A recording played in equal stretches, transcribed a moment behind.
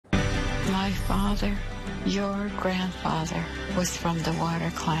My father, your grandfather, was from the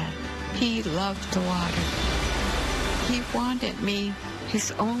water clan. He loved the water. He wanted me,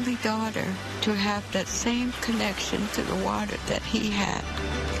 his only daughter, to have that same connection to the water that he had.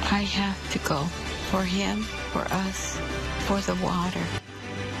 I have to go. For him, for us, for the water.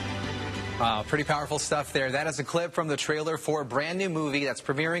 Wow, pretty powerful stuff there. That is a clip from the trailer for a brand new movie that's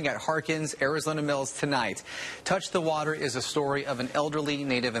premiering at Harkins, Arizona Mills tonight. Touch the Water is a story of an elderly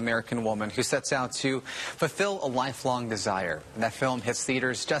Native American woman who sets out to fulfill a lifelong desire. And that film hits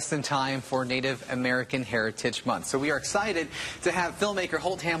theaters just in time for Native American Heritage Month. So we are excited to have filmmaker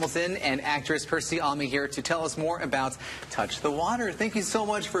Holt Hamilton and actress Perci here to tell us more about Touch the Water. Thank you so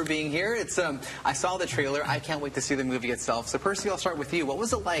much for being here. I saw the trailer. I can't wait to see the movie itself. So Perci, I'll start with you. What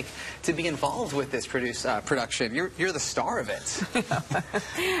was it like to be involved with this production? You're the star of it.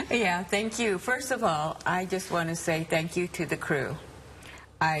 Yeah, thank you. First of all, I just want to say thank you to the crew.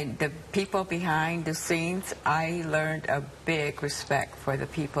 The people behind the scenes, I learned a big respect for the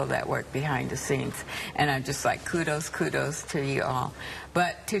people that work behind the scenes. And I'm just like, kudos to you all.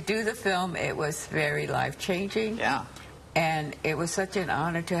 But to do the film, it was very life-changing. Yeah. And it was such an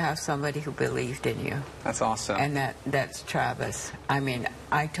honor to have somebody who believed in you. That's awesome. And that's Travis. I mean,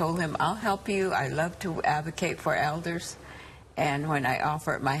 I told him, I'll help you. I love to advocate for elders. And when I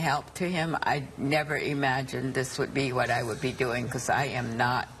offered my help to him, I never imagined this would be what I would be doing, because I am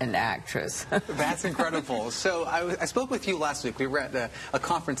not an actress. That's incredible. So I spoke with you last week. We were at a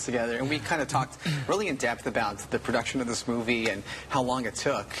conference together, and we kind of talked really in depth about the production of this movie and how long it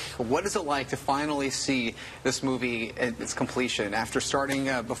took. What is it like to finally see this movie at its completion after starting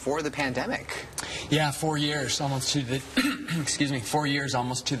before the pandemic? Yeah, 4 years almost to the excuse me, 4 years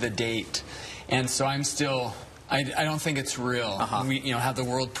almost to the date, and so I'm still. I don't think it's real. We have the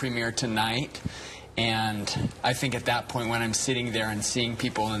world premiere tonight, and I think at that point when I'm sitting there and seeing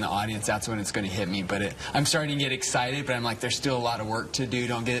people in the audience, that's when it's going to hit me. But I'm starting to get excited, but I'm like, there's still a lot of work to do.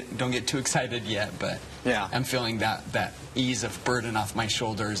 Don't get too excited yet. But yeah, I'm feeling that ease of burden off my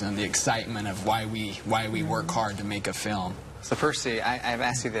shoulders and the excitement of why we work hard to make a film. So Perci, I've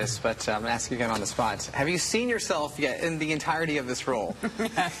asked you this, but I'm going to ask you again on the spot. Have you seen yourself yet in the entirety of this role?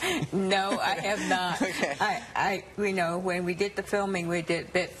 No, I have not. Okay. You know, when we did the filming, we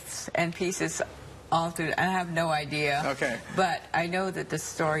did bits and pieces all through. I have no idea. Okay. But I know that the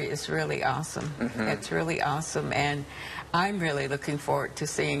story is really awesome. It's really awesome, and I'm really looking forward to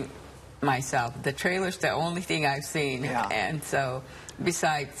seeing myself. The trailer's the only thing I've seen, and so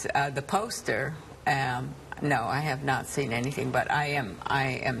besides the poster. No, I have not seen anything, but I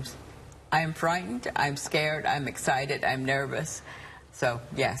am frightened, I'm scared, I'm excited, I'm nervous. So,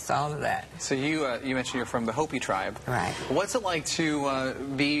 yes, all of that. So you mentioned you're from the Hopi tribe. Right. What's it like to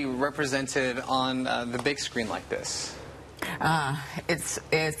be represented on the big screen like this? It's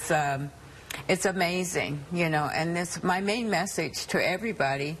amazing, you know, and my main message to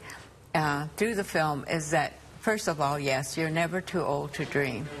everybody through the film is that, first of all, yes, you're never too old to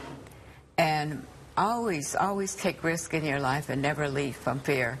dream. And always take risk in your life and never lead from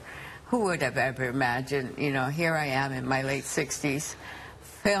fear. Who would have ever imagined, you know, here I am in my late 60s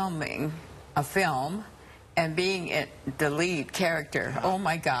filming a film and being the lead character. Oh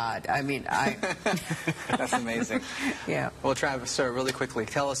my God, I mean, That's amazing. Yeah. Well, Travis, really quickly,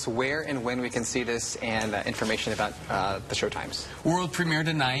 tell us where and when we can see this and information about the showtimes. World premiere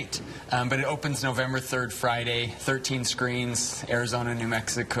tonight, but it opens November 3rd, Friday, 13 screens, Arizona, New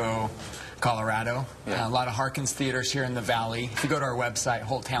Mexico, Colorado. Yeah. A lot of Harkins theaters here in the Valley. If you go to our website,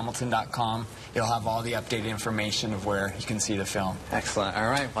 holthamilton.com, it'll have all the updated information of where you can see the film. Excellent. All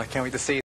right. Well, I can't wait to see it.